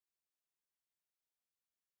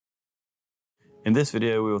In this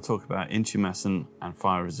video, we will talk about intumescent and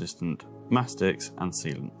fire-resistant mastics and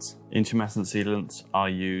sealants. Intumescent sealants are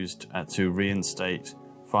used to reinstate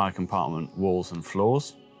fire compartment walls and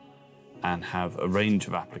floors and have a range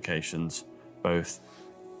of applications, both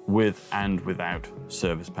with and without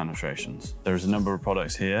surface penetrations. There's a number of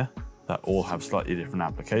products here that all have slightly different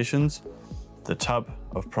applications. The tub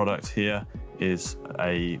of product here is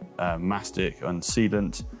a mastic and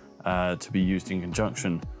sealant to be used in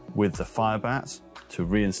conjunction with the fire bat to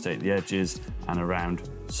reinstate the edges and around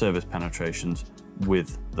surface penetrations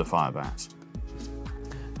with the fire bat.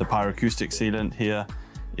 The pyroacoustic sealant here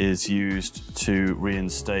is used to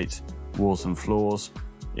reinstate walls and floors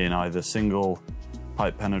in either single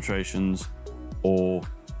pipe penetrations or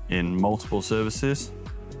in multiple surfaces,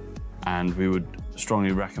 and we would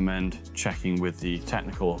strongly recommend checking with the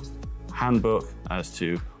technical handbook as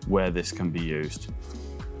to where this can be used.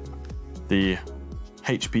 The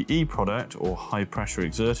HPE product, or high pressure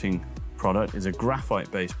exerting product, is a graphite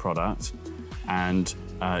based product and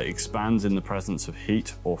expands in the presence of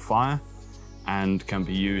heat or fire and can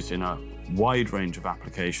be used in a wide range of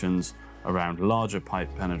applications around larger pipe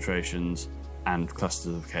penetrations and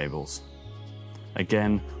clusters of cables.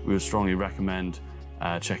 Again, we would strongly recommend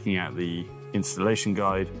checking out the installation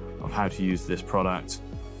guide of how to use this product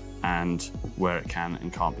and where it can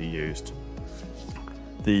and can't be used.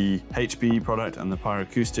 The HPE product and the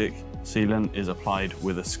pyroacoustic sealant is applied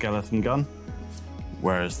with a skeleton gun,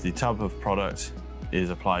 whereas the tub of product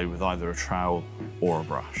is applied with either a trowel or a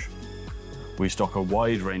brush. We stock a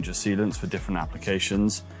wide range of sealants for different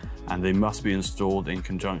applications, and they must be installed in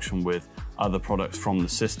conjunction with other products from the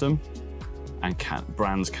system, and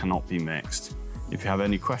brands cannot be mixed. If you have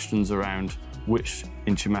any questions around which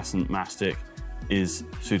intumescent mastic is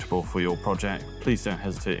suitable for your project, please don't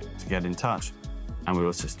hesitate to get in touch and we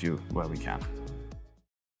will assist you where we can.